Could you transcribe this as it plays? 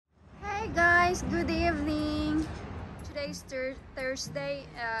guys, good evening. Today's Thursday,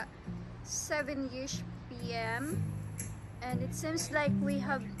 7ish p.m. and it seems like we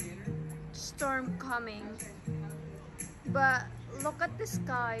have storm coming. But look at the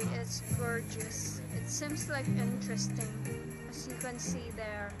sky, it's gorgeous. It seems like interesting, as you can see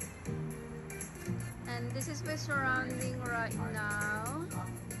there. And this is my surrounding right now.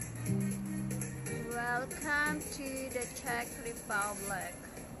 Welcome to the Czech Republic.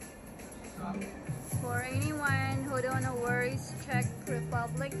 For anyone who don't know where Czech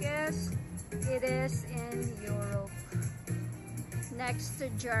Republic is, it is in Europe, next to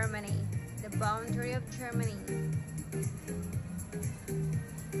Germany, the boundary of Germany.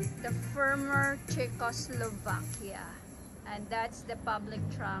 The former Czechoslovakia, and that's the public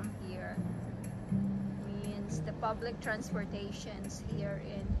tram here. Means the public transportations here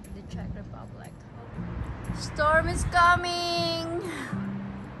in the Czech Republic. Storm is coming!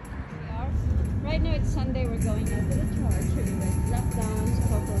 Right now it's Sunday, we're going out to the church. Everybody's locked down, so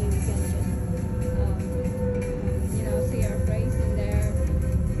hopefully we can just, see our face in there.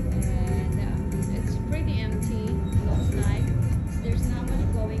 And it's pretty empty, looks like. There's not much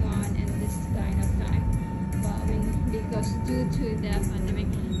going on in this kind of time. But because due to the pandemic.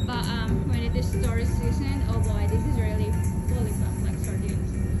 But when it is tourist season, oh boy, this is really fully packed like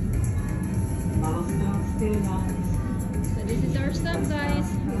sardines. So this is our stop, guys.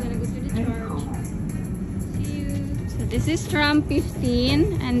 We're gonna go to the church. See you. So this is tram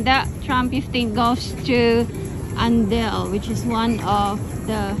 15, and that tram 15 goes to Andel, which is one of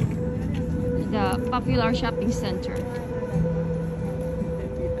the popular shopping center.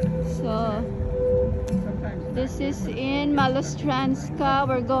 So this is in Malostranska.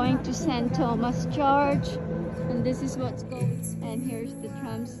 We're going to St. Thomas Church, and this is what's going. And here's the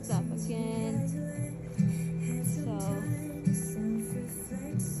tram stop again.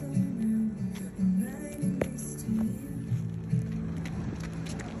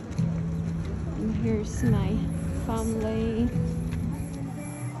 Here's my family.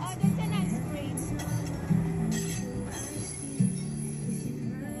 Oh, that's an ice cream.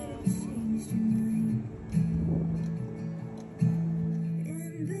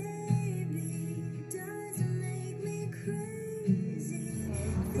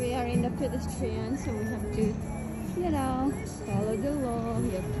 We are in the pedestrian, so we have to, follow the law. We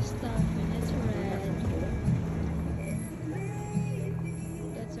have to stop when it's red.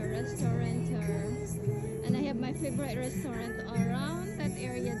 That's a restaurant. And I have my favorite restaurant around that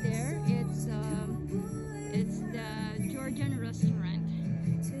area there. It's the Georgian restaurant.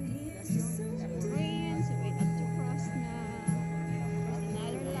 So we have to cross now. There's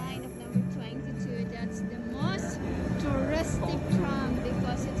another line of number 22. That's the most touristic tram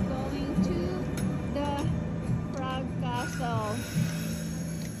because it's going to the Prague Castle.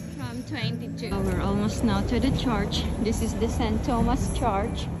 Tram 22. We're almost now to the church. This is the St. Thomas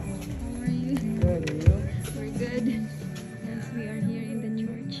Church. How are you? Good. Good. Yes, we are here in the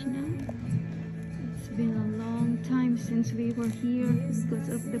church now. It's been a long time since we were here because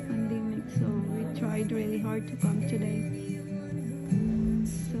of the pandemic, so we tried really hard to come today.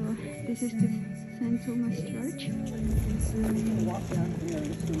 So this is the St. Thomas Church.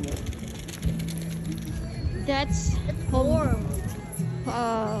 That's warm.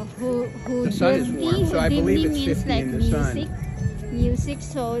 The sun is warm, so I believe it's 50 in the sun. Music,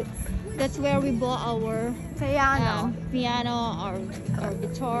 so that's where we bought our piano or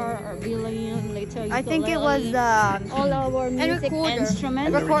guitar or violin, later ukulele. I think it was all our music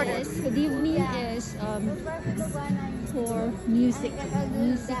instruments. Recorders. Hudivni is for music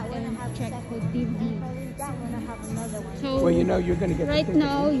and Czech Hudivni. So well, you're going to get right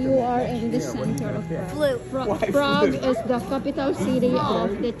now you are in the center of Prague. Prague is the capital city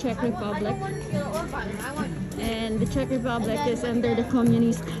of the Czech Republic. And the Czech Republic is under the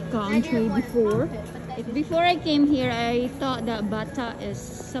communist country before. Before I came here, I thought that bata is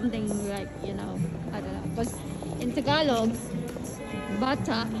something like, I don't know. Because in Tagalog,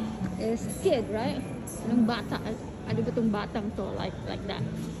 bata is kid, right? Anong bata? Ano ba tong batang to? Like that.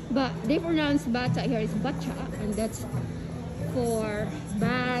 But they pronounce bata here is bacha, and that's for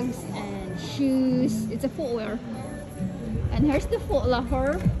bags and shoes. It's a footwear. And here's the Foot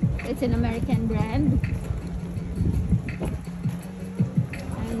Locker. It's an American brand.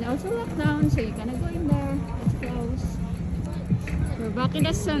 And also lockdown, so you cannot go in there. It's closed. We're back in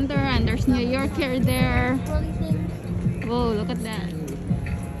the center, and there's New Yorker there. Whoa, look at that.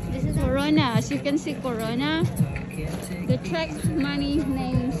 This is Corona. As you can see, Corona. The Czech money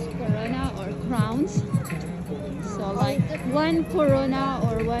names Corona or crowns. So like one Corona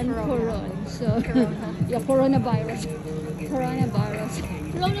or one Coron. So yeah, coronavirus. Corona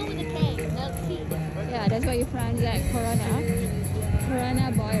with a K. Yeah, that's why you pronounce that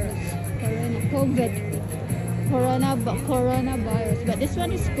coronavirus, COVID, coronavirus. But this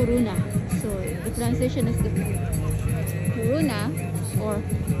one is corona, so the pronunciation is different. Corona or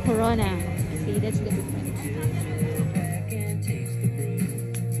corona. See, that's the difference.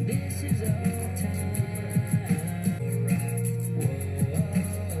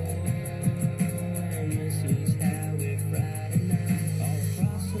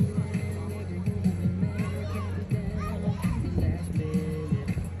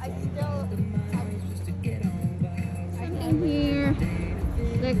 Here,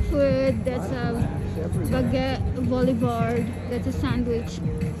 like food, that's a baguette, boulevard, that's a sandwich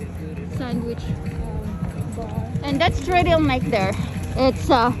bar. And that's turtleneck there. It's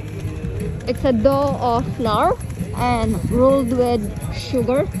a dough of flour and rolled with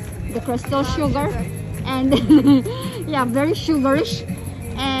sugar, the crystal sugar, and yeah, very sugarish.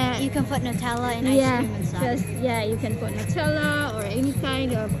 And you can put Nutella and ice cream inside. Yeah, you can put Nutella or any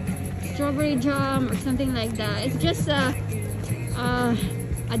kind of strawberry jam or something like that. It's just a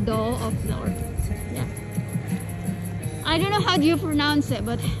dough of flour. Yeah, I don't know how do you pronounce it,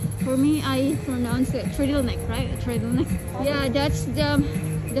 but for me I pronounce it turtleneck, right? Turtleneck. Yeah, that's the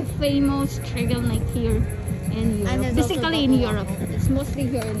famous turtleneck here in Europe. Basically in Europe. It's mostly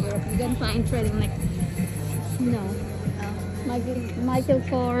here in Europe. You can find turtleneck. No. Michael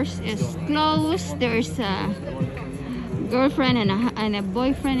Kors is closed. There's a girlfriend and a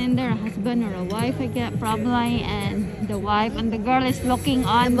boyfriend in there, a husband or a wife, I get probably, and the wife and the girl is looking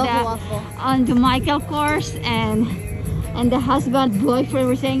on the Michael Kors, and the husband boyfriend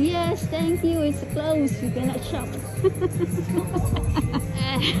were saying, yes, thank you, it's closed, you cannot shop.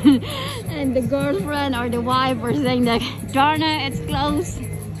 And the girlfriend or the wife were saying that, darn it, it's closed.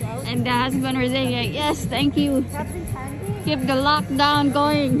 And the husband was saying, yes, thank you, keep the lockdown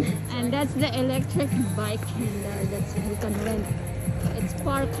going. And that's the electric bike in there that you can rent. It's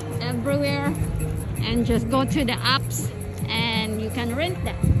parked everywhere, and just go to the apps and you can rent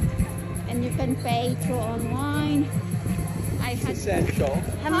that, and you can pay through online. I had essential.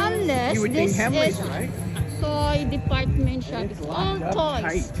 Hamleys. You would think Hamleys, right? Toy department shop. It's all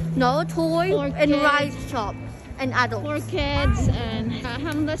toys. No, toy and ride shop and adults. For kids. And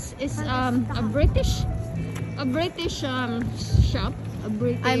Hamleys is a British shop.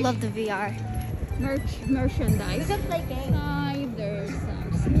 I love the VR. Merchandise. You can play games. There's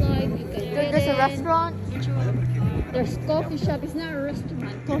some slide. You can There's a restaurant. There's coffee shop. It's not a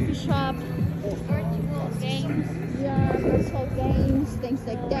restaurant. Coffee shop. Virtual games. Yeah, virtual games, things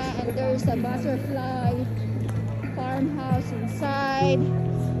like that. And there's a butterfly farmhouse inside.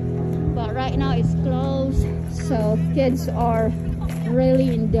 But right now it's closed. So kids are really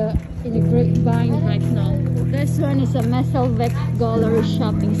in the grapevine right now. This one is a Messelvik Gallery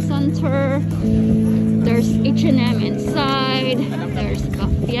shopping center. There's H&M inside. There's a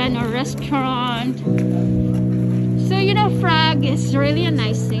piano restaurant. So you know, Prague is really a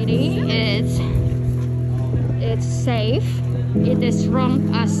nice city. It's safe. It is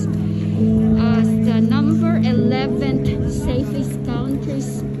ranked as the number 11th safest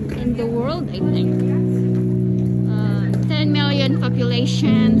countries in the world, I think. 10 million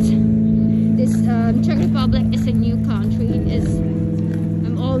populations. This Czech Republic is a new country.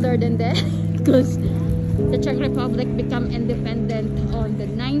 I'm older than that because the Czech Republic became independent on the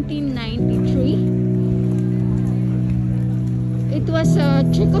 1993. It was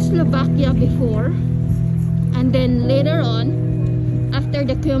Czechoslovakia before, and then later on, after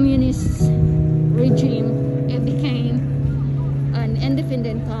the communist regime, it became an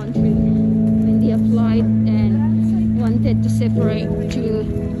independent country when they applied and wanted to separate to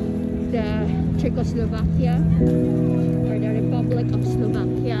the Czechoslovakia or the Republic of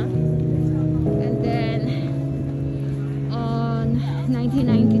Slovakia. And then on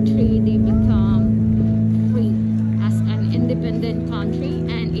 1993 they become free as an independent country,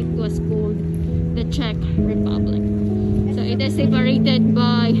 and it was called the Czech Republic. So it is separated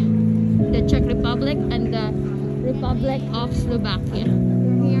by the Czech Republic and the Republic of Slovakia.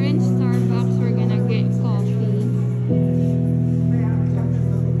 Here in Starbucks, we're gonna get coffee.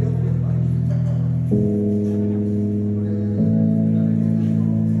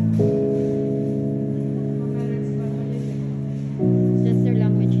 That's their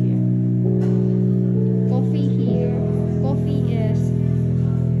language here. Coffee here. Coffee is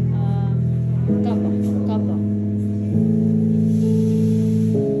kappa.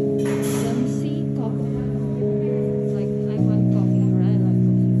 Let me see, kappa. Like I want coffee, right? Like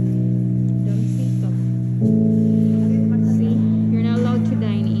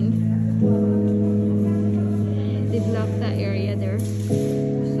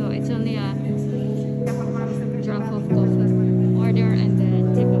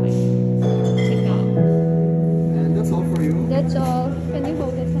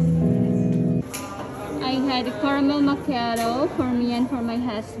American for my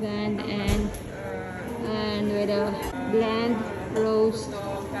husband, and with a blend roast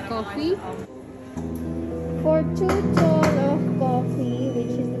coffee. For 2 tall of coffee,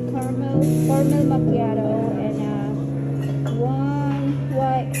 which is the caramel macchiato, and 1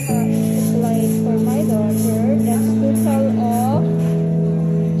 white hot chocolate for my daughter. That's total of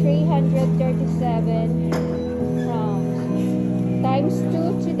 337 crowns. Times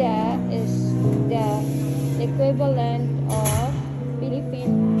 2 to that is the equivalent of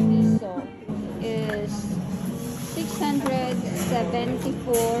Philippine peso, is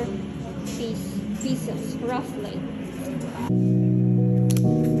 674 pesos roughly.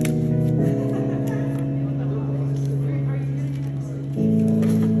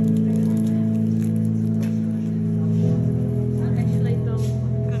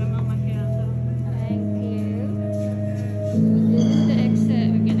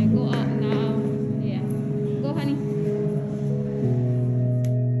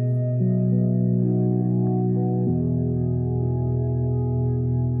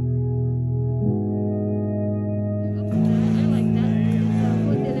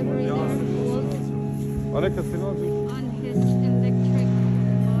 On his electric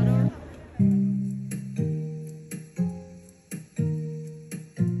motor.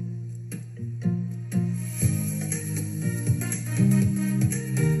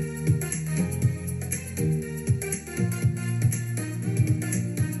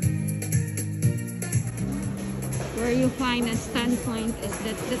 Where you find a standpoint is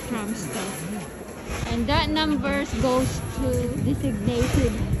that the tram stop, and that numbers goes to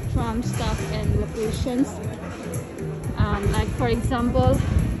designated tram stop and locations. Like for example,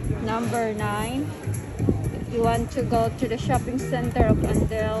 number 9, if you want to go to the shopping center of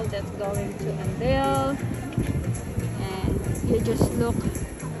Andel, that's going to Andel, and you just look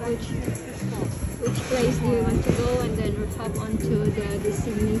which place do you want to go, and then hop onto the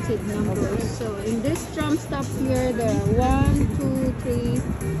designated numbers. So in this tram stop here, there are 1, 2, 3,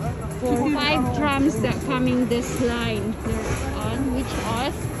 4, 5 trams that coming this line. They're on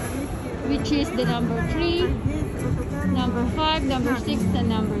which is the number 3, number 5, number 6, and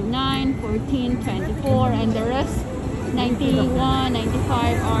number 9, 14, 24, and the rest 91,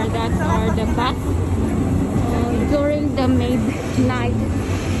 95 are the back during the midnight.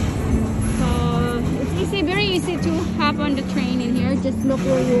 So it's easy, very easy to hop on the train in here. Just look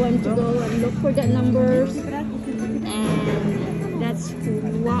where you want to go and look for the numbers, and that's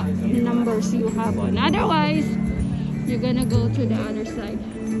what numbers you have on. Otherwise, you're gonna go to the other side.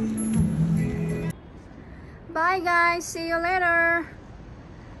 Bye guys, see you later.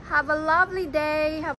 Have a lovely day.